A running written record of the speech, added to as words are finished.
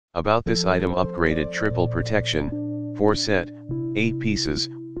About this item: upgraded triple protection, 4 set, 8 pieces.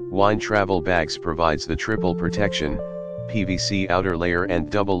 Wine travel bags provides the triple protection, PVC outer layer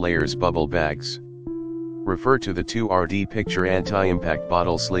and double layers bubble bags. Refer to the 2RD picture. Anti-impact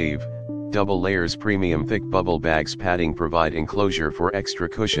bottle sleeve, double layers premium thick bubble bags padding provide enclosure for extra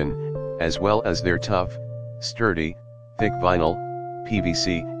cushion, as well as their tough, sturdy, thick vinyl,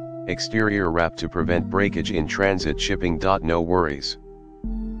 PVC, exterior wrap to prevent breakage in transit shipping. No worries.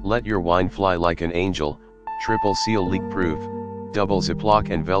 Let your wine fly like an angel, triple seal leak proof, double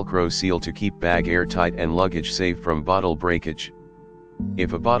ziplock and velcro seal to keep bag airtight and luggage safe from bottle breakage.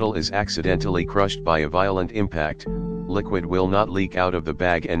 If a bottle is accidentally crushed by a violent impact, liquid will not leak out of the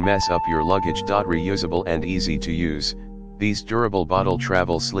bag and mess up your luggage. Reusable and easy to use, these durable bottle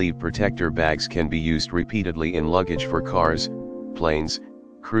travel sleeve protector bags can be used repeatedly in luggage for cars, planes,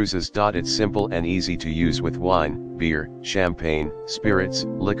 cruises. It's simple and easy to use with wine, beer, champagne, spirits,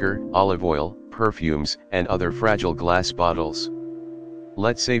 liquor, olive oil, perfumes, and other fragile glass bottles.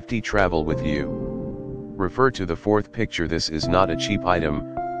 Let safety travel with you. Refer to the 4th picture. This is not a cheap item,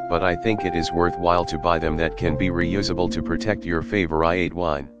 but I think it is worthwhile to buy them that can be reusable to protect your favorite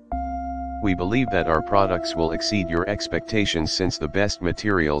wine. We believe that our products will exceed your expectations since the best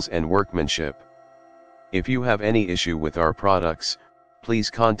materials and workmanship. If you have any issue with our products, please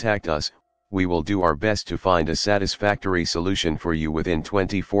contact us. We will do our best to find a satisfactory solution for you within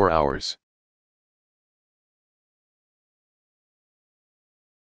 24 hours.